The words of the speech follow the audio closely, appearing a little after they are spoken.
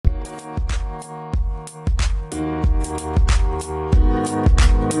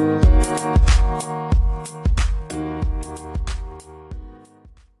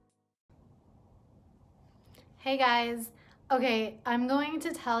guys. Okay, I'm going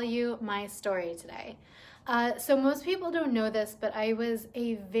to tell you my story today. So most people don't know this, but I was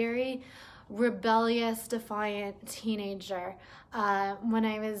a very rebellious, defiant teenager. When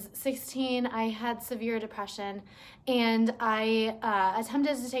I was 16, I had severe depression, and I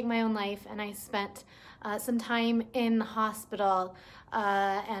attempted to take my own life, and I spent some time in the hospital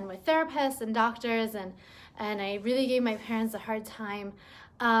and with therapists and doctors, and I really gave my parents a hard time.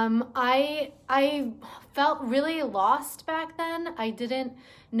 I felt really lost back then. I didn't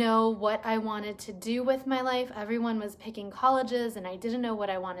know what I wanted to do with my life. Everyone was picking colleges, and I didn't know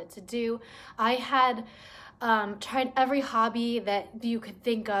what I wanted to do. I had tried every hobby that you could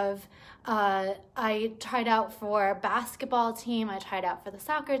think of. I tried out for basketball team. I tried out for the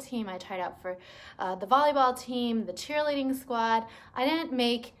soccer team. I tried out for the volleyball team, the cheerleading squad. I didn't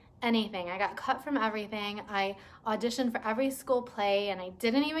make anything. I got cut from everything. I auditioned for every school play, and I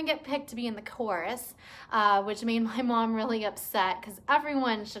didn't even get picked to be in the chorus, which made my mom really upset because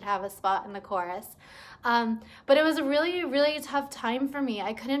everyone should have a spot in the chorus. But it was a really, really tough time for me.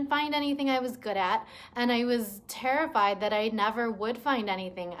 I couldn't find anything I was good at, and I was terrified that I never would find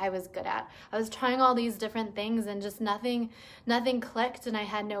anything I was good at. I was trying all these different things, and just nothing clicked, and I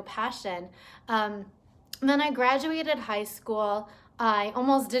had no passion. Then I graduated high school. I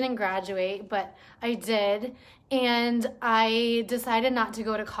almost didn't graduate, but I did, and I decided not to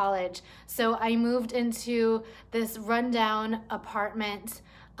go to college. So I moved into this rundown apartment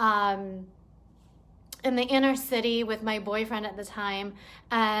in the inner city with my boyfriend at the time,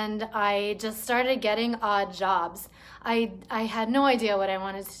 and I just started getting odd jobs. I had no idea what I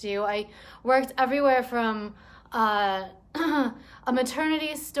wanted to do. I worked everywhere from a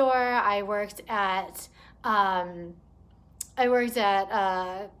maternity store. I worked at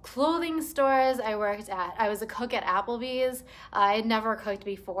clothing stores. I was a cook at Applebee's. I had never cooked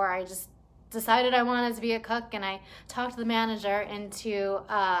before. I just decided I wanted to be a cook, and I talked the manager into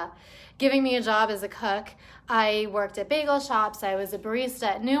giving me a job as a cook. I worked at bagel shops. I was a barista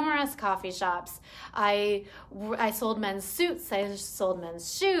at numerous coffee shops. I sold men's suits. I sold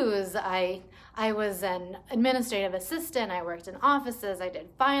men's shoes. I was an administrative assistant. I worked in offices. I did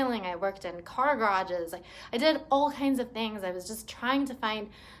filing. I worked in car garages. I did all kinds of things. I was just trying to find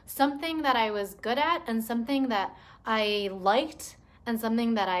something that I was good at, and something that I liked, and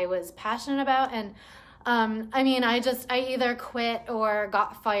something that I was passionate about. And I either quit or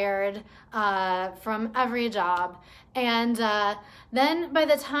got fired from every job. And then by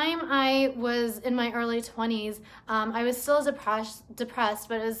the time I was in my early 20s, I was still depressed,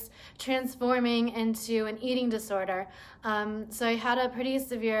 but it was transforming into an eating disorder. So I had a pretty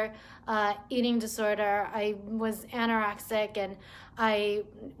severe eating disorder. I was anorexic, and I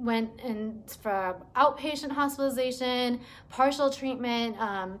went in for outpatient hospitalization, partial treatment,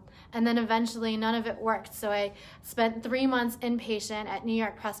 and then eventually none of it worked. So I spent 3 months inpatient at New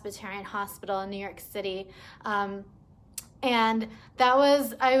York Presbyterian Hospital in New York City. And that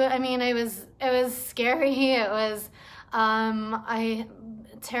was, it was scary. It was,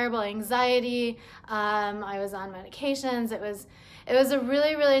 terrible anxiety. I was on medications. It was a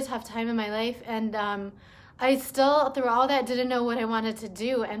really, really tough time in my life. And, I still, through all that, didn't know what I wanted to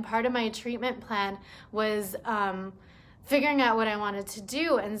do. And part of my treatment plan was, figuring out what I wanted to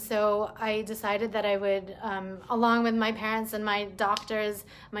do. And so I decided that I would, along with my parents and my doctors,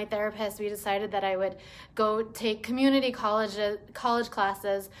 my therapist, we decided that I would go take community college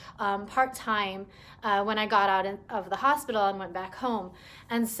classes part-time when I got out of the hospital and went back home.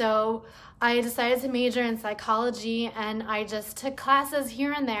 And so I decided to major in psychology, and I just took classes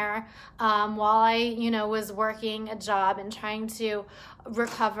here and there while I, was working a job and trying to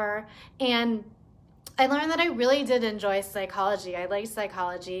recover. And I learned that I really did enjoy psychology. I liked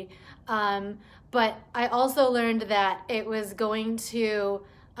psychology, but I also learned that it was going to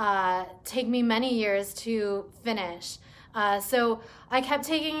take me many years to finish. So I kept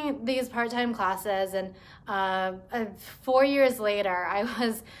taking these part-time classes, and 4 years later,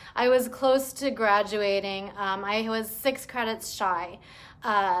 I was close to graduating. I was 6 credits shy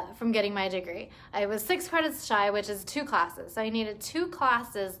from getting my degree. I was 6 credits shy, which is 2 classes. So I needed 2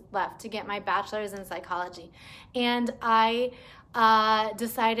 classes left to get my bachelor's in psychology. And I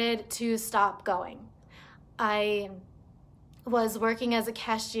decided to stop going. I was working as a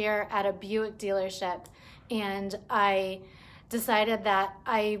cashier at a Buick dealership, and I decided that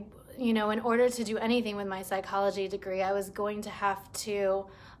in order to do anything with my psychology degree, I was going to have to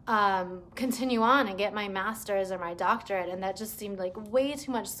continue on and get my master's or my doctorate, and that just seemed like way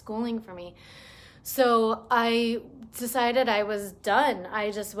too much schooling for me. So I decided I was done.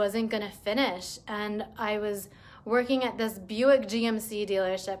 I just wasn't going to finish, and I was working at this Buick GMC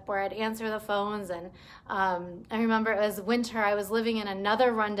dealership where I'd answer the phones. And I remember it was winter. I was living in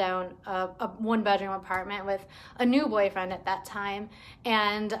another rundown, a one-bedroom apartment with a new boyfriend at that time.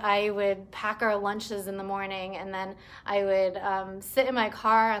 And I would pack our lunches in the morning, and then I would sit in my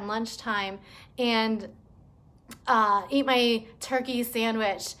car on lunchtime and eat my turkey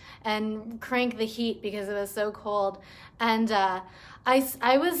sandwich and crank the heat because it was so cold. And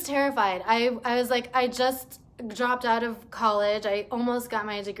I was terrified. I was like, I just dropped out of college. I almost got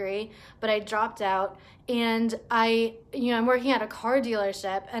my degree, but I dropped out. And I'm working at a car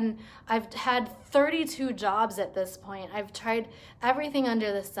dealership, and I've had 32 jobs at this point. I've tried everything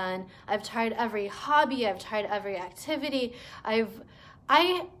under the sun. I've tried every hobby. I've tried every activity.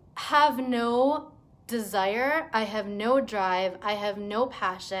 I have no desire. I have no drive. I have no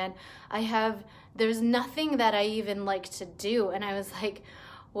passion. There's nothing that I even like to do. And I was like,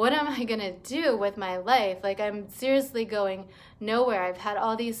 what am I gonna do with my life? Like, I'm seriously going nowhere. I've had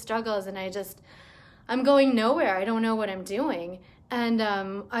all these struggles, and I'm going nowhere. I don't know what I'm doing. And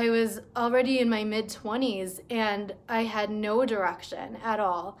I was already in my mid-20s, and I had no direction at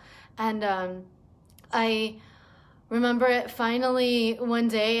all. And I remember it finally one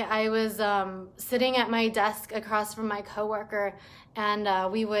day. I was sitting at my desk across from my coworker,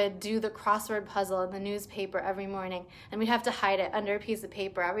 and we would do the crossword puzzle in the newspaper every morning, and we'd have to hide it under a piece of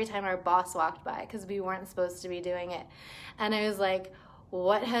paper every time our boss walked by because we weren't supposed to be doing it. And I was like,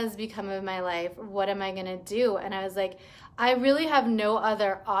 what has become of my life? What am I gonna do? And I was like, I really have no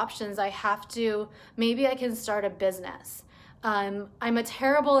other options. Maybe I can start a business. I'm a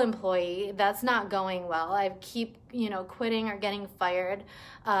terrible employee. That's not going well. I keep, quitting or getting fired.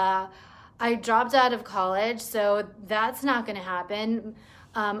 I dropped out of college, so that's not going to happen.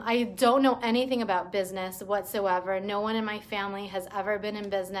 I don't know anything about business whatsoever. No one in my family has ever been in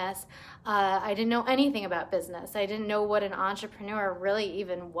business. I didn't know anything about business. I didn't know what an entrepreneur really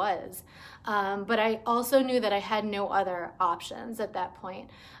even was. But I also knew that I had no other options at that point.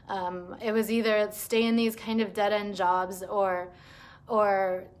 It was either stay in these kind of dead-end jobs or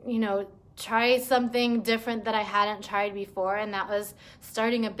try something different that I hadn't tried before, and that was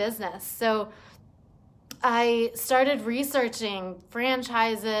starting a business. So I started researching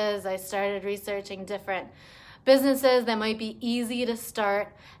franchises. I started researching different businesses that might be easy to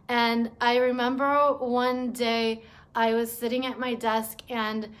start. And I remember one day I was sitting at my desk,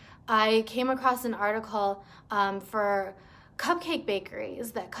 and I came across an article for cupcake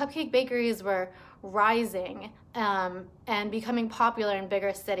bakeries, that cupcake bakeries were rising and becoming popular in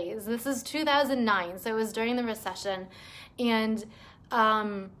bigger cities. This is 2009, so it was during the recession. And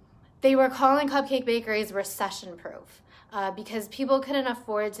they were calling cupcake bakeries recession-proof because people couldn't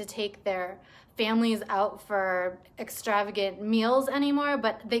afford to take their families out for extravagant meals anymore,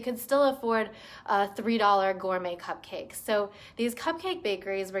 but they could still afford $3 gourmet cupcakes. So these cupcake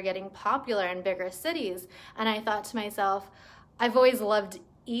bakeries were getting popular in bigger cities, and I thought to myself, I've always loved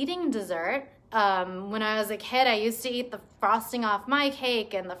eating dessert. When I was a kid, I used to eat the frosting off my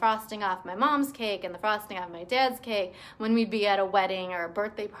cake and the frosting off my mom's cake and the frosting off my dad's cake when we'd be at a wedding or a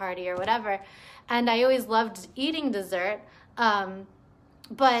birthday party or whatever. And I always loved eating dessert,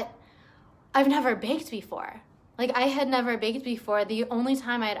 but I've never baked before. Like, I had never baked before. The only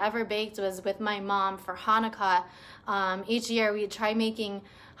time I had ever baked was with my mom for Hanukkah. Each year we'd try making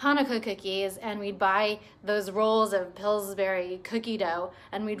Hanukkah cookies, and we'd buy those rolls of Pillsbury cookie dough,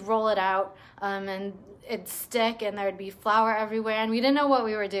 and we'd roll it out, and it'd stick, and there'd be flour everywhere, and we didn't know what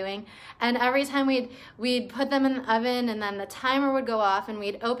we were doing. And every time we'd put them in the oven, and then the timer would go off, and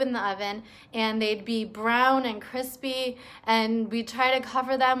we'd open the oven, and they'd be brown and crispy, and we'd try to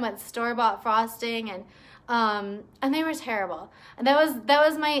cover them with store-bought frosting, and they were terrible. And that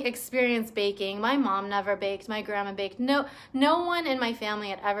was my experience baking. My mom never baked. My grandma baked. No one in my family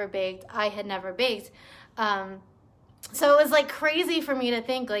had ever baked. I had never baked. So it was like crazy for me to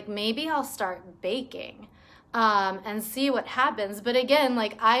think, like, maybe I'll start baking and see what happens. But again,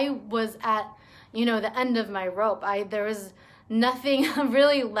 like, I was at, the end of my rope. There was nothing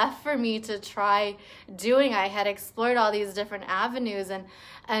really left for me to try doing. I had explored all these different avenues,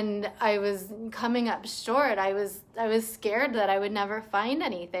 and I was coming up short. I was scared that I would never find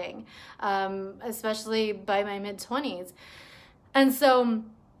anything, especially by my mid-20s. And so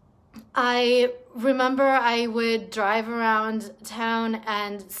I remember I would drive around town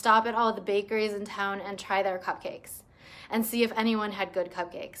and stop at all the bakeries in town and try their cupcakes and see if anyone had good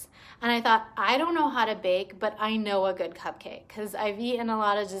cupcakes. And I thought, I don't know how to bake, but I know a good cupcake because I've eaten a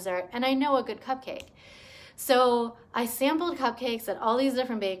lot of dessert and I know a good cupcake. So I sampled cupcakes at all these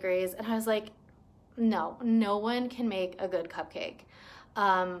different bakeries, and I was like, no one can make a good cupcake.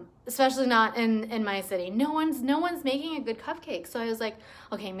 especially not in my city. No one's making a good cupcake. So I was like,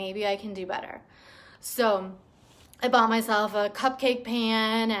 okay, maybe I can do better. So I bought myself a cupcake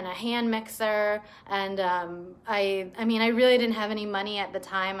pan and a hand mixer, and I mean, I really didn't have any money at the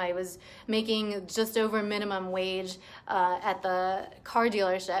time. I was making just over minimum wage at the car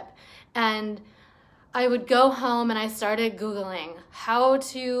dealership, and I would go home and I started Googling how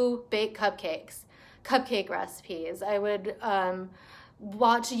to bake cupcakes, cupcake recipes. I would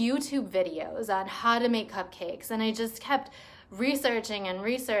watch YouTube videos on how to make cupcakes, and I just kept researching and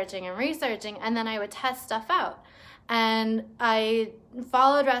researching and researching, and then I would test stuff out. And I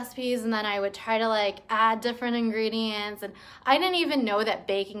followed recipes, and then I would try to like add different ingredients, and I didn't even know that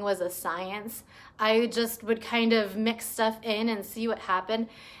baking was a science. I just would kind of mix stuff in and see what happened,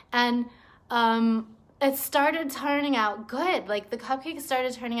 and it started turning out good. Like the cupcakes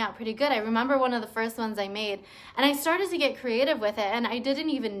started turning out pretty good. I remember one of the first ones I made, and I started to get creative with it, and I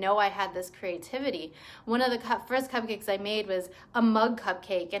didn't even know I had this creativity. One of the first cupcakes I made was a mug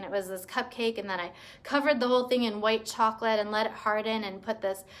cupcake, and it was this cupcake, and then I covered the whole thing in white chocolate and let it harden and put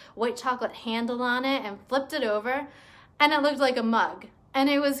this white chocolate handle on it and flipped it over, and it looked like a mug. And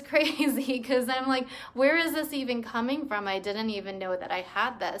it was crazy because I'm like, where is this even coming from? I didn't even know that I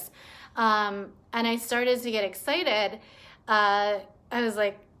had this. And I started to get excited. I was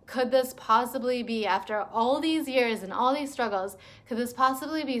like, could this possibly be, after all these years and all these struggles, could this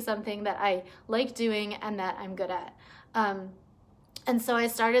possibly be something that I like doing and that I'm good at? And so I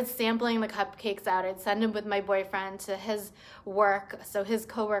started sampling the cupcakes out. I'd send them with my boyfriend to his work so his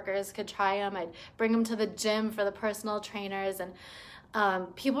coworkers could try them. I'd bring them to the gym for the personal trainers, and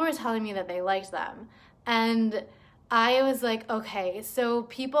people were telling me that they liked them. And I was like, okay, so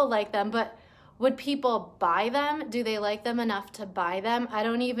people like them, but would people buy them? Do they like them enough to buy them? I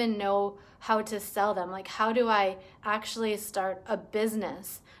don't even know how to sell them. Like, how do I actually start a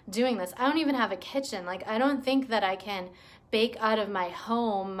business doing this? I don't even have a kitchen. Like, I don't think that I can bake out of my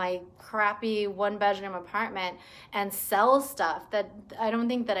home, my crappy one-bedroom apartment, and sell stuff. That I don't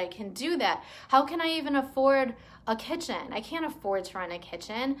think that I can do that. How can I even afford a kitchen? I can't afford to run a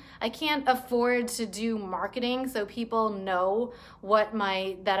kitchen. I can't afford to do marketing so people know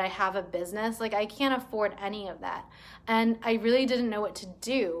that I have a business. Like, I can't afford any of that. And I really didn't know what to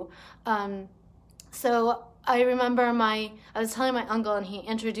do. So I remember I was telling my uncle, and he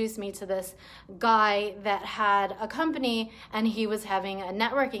introduced me to this guy that had a company, and he was having a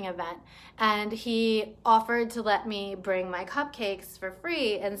networking event, and he offered to let me bring my cupcakes for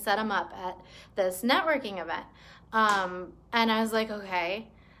free and set them up at this networking event. And I was like, okay.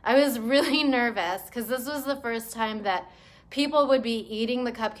 I was really nervous because this was the first time that people would be eating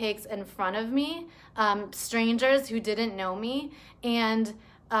the cupcakes in front of me, strangers who didn't know me, and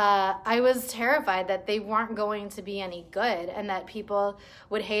I was terrified that they weren't going to be any good and that people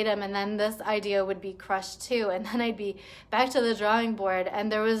would hate them, and then this idea would be crushed too, and then I'd be back to the drawing board,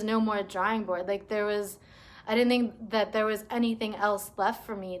 and there was no more drawing board. Like, I didn't think that there was anything else left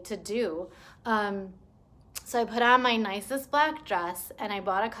for me to do. So I put on my nicest black dress, and I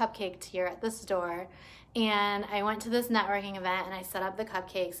bought a cupcake tier at the store, and I went to this networking event, and I set up the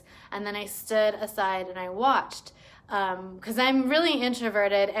cupcakes, and then I stood aside and I watched. Because I'm really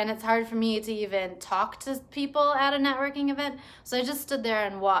introverted, and it's hard for me to even talk to people at a networking event. So I just stood there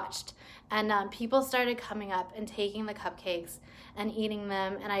and watched. And people started coming up and taking the cupcakes and eating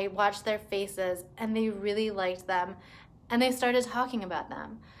them. And I watched their faces, and they really liked them. And they started talking about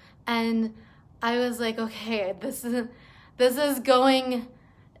them. And I was like, okay, this is going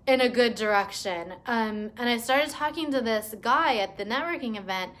in a good direction. And I started talking to this guy at the networking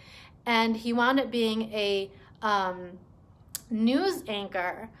event, and he wound up being a news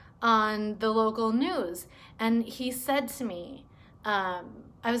anchor on the local news. And he said to me, I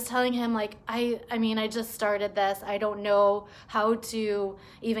was telling him, like, I mean, I just started this. I don't know how to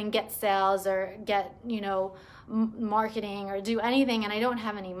even get sales or get, marketing or do anything, and I don't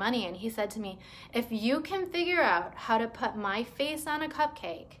have any money. And he said to me, if you can figure out how to put my face on a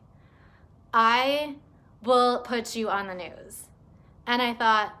cupcake, I will put you on the news. And I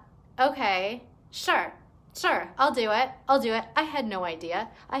thought, okay, sure, I'll do it. I had no idea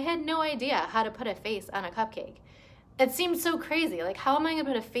how to put a face on a cupcake. It seemed so crazy. Like, how am I going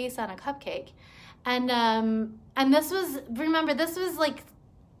to put a face on a cupcake? And this was like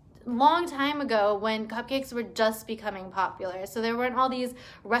long time ago when cupcakes were just becoming popular. So there weren't all these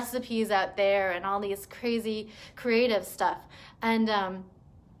recipes out there and all these crazy creative stuff. And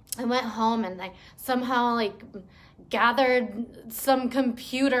I went home, and I somehow gathered some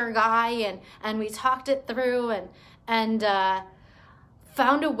computer guy, and we talked it through, and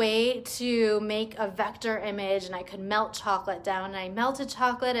found a way to make a vector image, and I could melt chocolate down. And I melted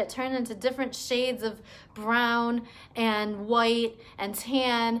chocolate. It turned into different shades of brown and white and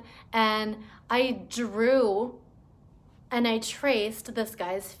tan. And I drew and I traced this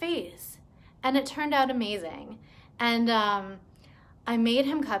guy's face. And it turned out amazing. And I made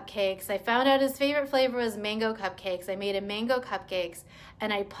him cupcakes. I found out his favorite flavor was mango cupcakes. I made him mango cupcakes,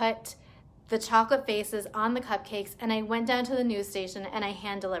 and I put the chocolate faces on the cupcakes, and I went down to the news station and I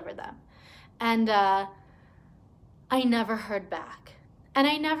hand delivered them. And I never heard back. And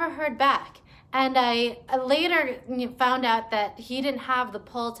I later found out that he didn't have the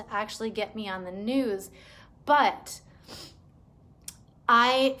pull to actually get me on the news. But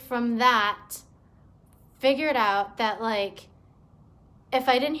I, from that, figured out that, like, if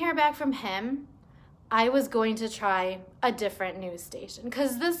I didn't hear back from him, I was going to try a different news station,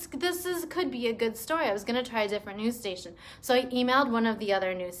 because this could be a good story. I was going to try a different news station. So I emailed one of the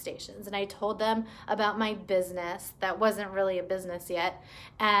other news stations, and I told them about my business that wasn't really a business yet,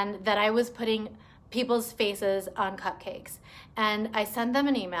 and that I was putting people's faces on cupcakes. And I sent them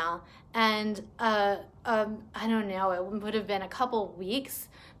an email, and I don't know, it would have been a couple weeks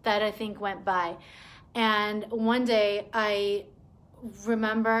that I think went by. And one day I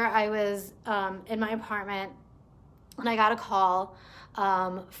remember I was in my apartment, and I got a call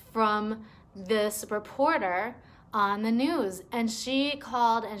from this reporter on the news, and she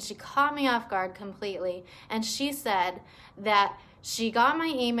called and she caught me off guard completely. And she said that she got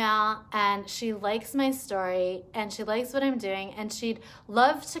my email and she likes my story and she likes what I'm doing, and she'd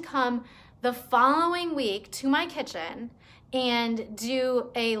love to come the following week to my kitchen and do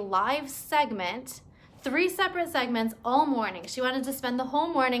a live segment, 3 separate segments all morning. She wanted to spend the whole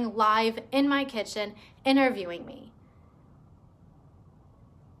morning live in my kitchen interviewing me.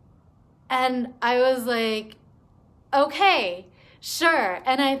 And I was like, okay, sure.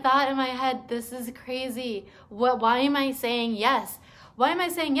 And I thought in my head, this is crazy. Why am I saying yes? Why am I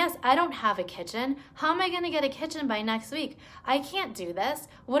saying yes? I don't have a kitchen. How am I going to get a kitchen by next week? I can't do this.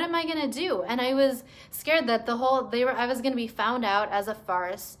 What am I going to do? And I was scared that I was going to be found out as a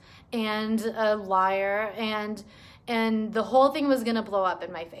farce and a liar, and the whole thing was going to blow up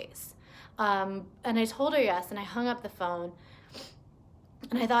in my face. And I told her yes, and I hung up the phone.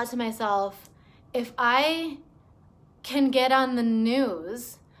 And I thought to myself, if I can get on the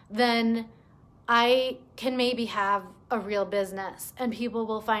news, then I can maybe have a real business, and people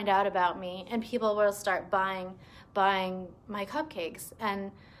will find out about me, and people will start buying my cupcakes.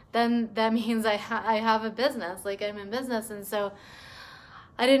 And then that means I have a business, like I'm in business. And so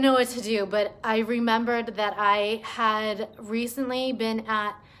I didn't know what to do, but I remembered that I had recently been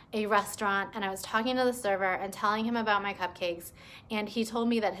at a restaurant, and I was talking to the server and telling him about my cupcakes, and he told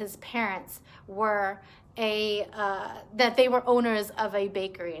me that his parents were that they were owners of a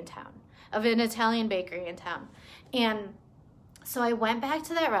bakery in town, of an Italian bakery in town. And so I went back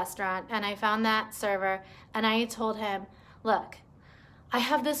to that restaurant and I found that server, and I told him, look, I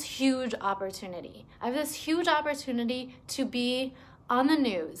have this huge opportunity. I have this huge opportunity to be on the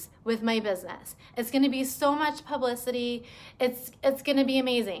news with my business. It's going to be so much publicity. It's going to be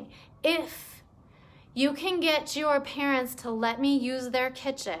amazing. If you can get your parents to let me use their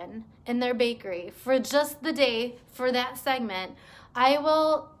kitchen in their bakery for just the day for that segment, I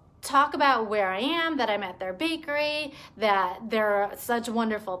will talk about where I am, that I'm at their bakery, that they're such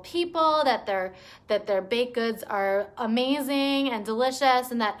wonderful people, that their baked goods are amazing and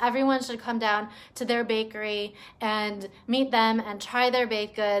delicious, and that everyone should come down to their bakery and meet them and try their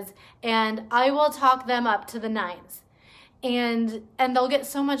baked goods, and I will talk them up to the nines. And they'll get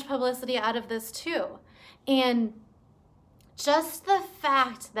so much publicity out of this too. And just the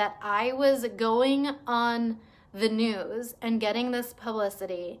fact that I was going on the news and getting this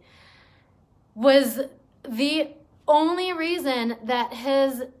publicity was the only reason that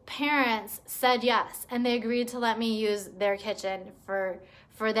his parents said yes, and they agreed to let me use their kitchen for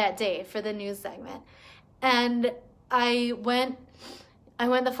that day, for the news segment. And I went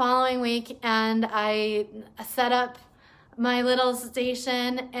the following week, and I set up my little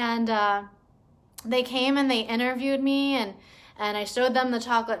station, and they came and they interviewed me, and I showed them the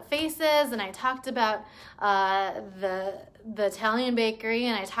chocolate faces, and I talked about the Italian bakery,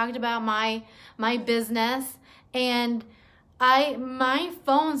 and I talked about my business, and my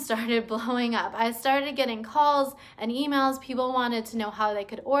phone started blowing up. I started getting calls and emails. People wanted to know how they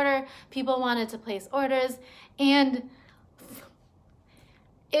could order. People wanted to place orders, and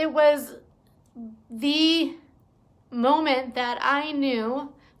it was the moment that I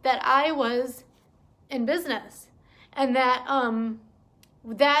knew that I was in business, and that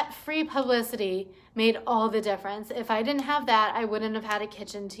that free publicity made all the difference. If I didn't have that, I wouldn't have had a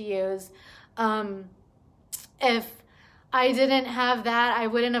kitchen to use. If I didn't have that, I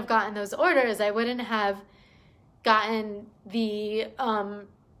wouldn't have gotten those orders. I wouldn't have gotten the,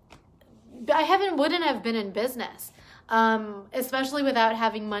 wouldn't have been in business, especially without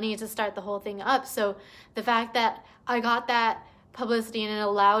having money to start the whole thing up. So the fact that I got that publicity and it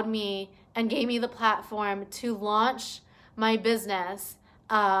allowed me and gave me the platform to launch my business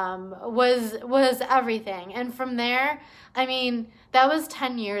was everything. And from there, I mean, that was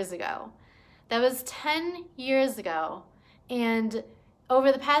 10 years ago. That was 10 years ago. And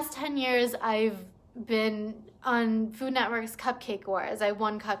over the past 10 years, I've been on Food Network's Cupcake Wars. I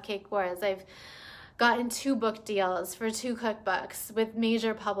won Cupcake Wars. I've gotten 2 book deals for 2 cookbooks with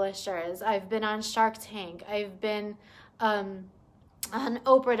major publishers. I've been on Shark Tank. I've been on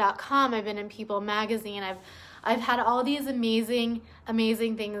Oprah.com. I've been in People Magazine. I've had all these amazing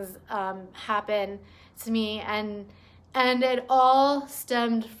things happen to me, and it all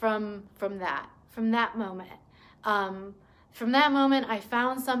stemmed from that moment. From that moment, I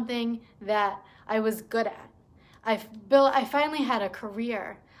found something that I was good at. I finally had a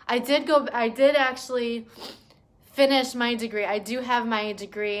career. I did actually finish my degree. I do have my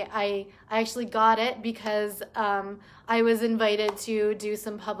degree. I actually got it because I was invited to do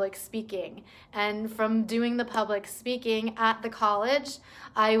some public speaking. And from doing the public speaking at the college,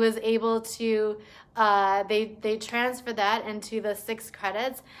 I was able to, they transferred that into the 6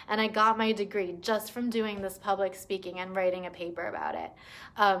 credits, and I got my degree just from doing this public speaking and writing a paper about it,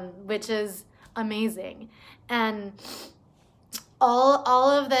 which is amazing. And all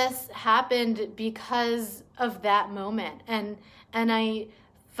of this happened because of that moment, and I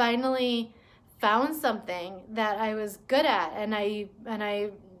finally found something that I was good at, and I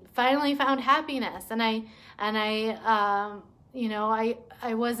finally found happiness, and I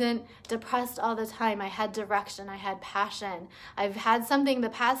wasn't depressed all the time. I had direction, I had passion. I've had something the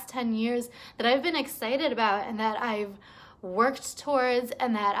past 10 years that I've been excited about and that I've worked towards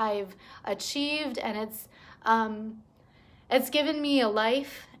and that I've achieved, and it's given me a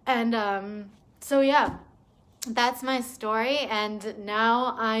life. And so yeah, that's my story, and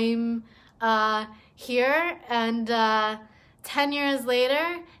now I'm here, and 10 years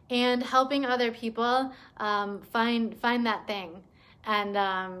later, and helping other people find that thing, and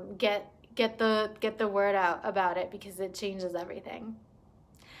get the word out about it, because it changes everything.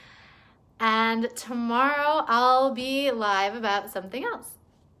 And tomorrow I'll be live about something else.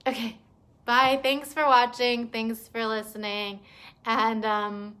 Okay, bye. Thanks for watching. Thanks for listening. And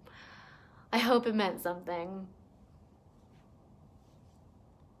I hope it meant something.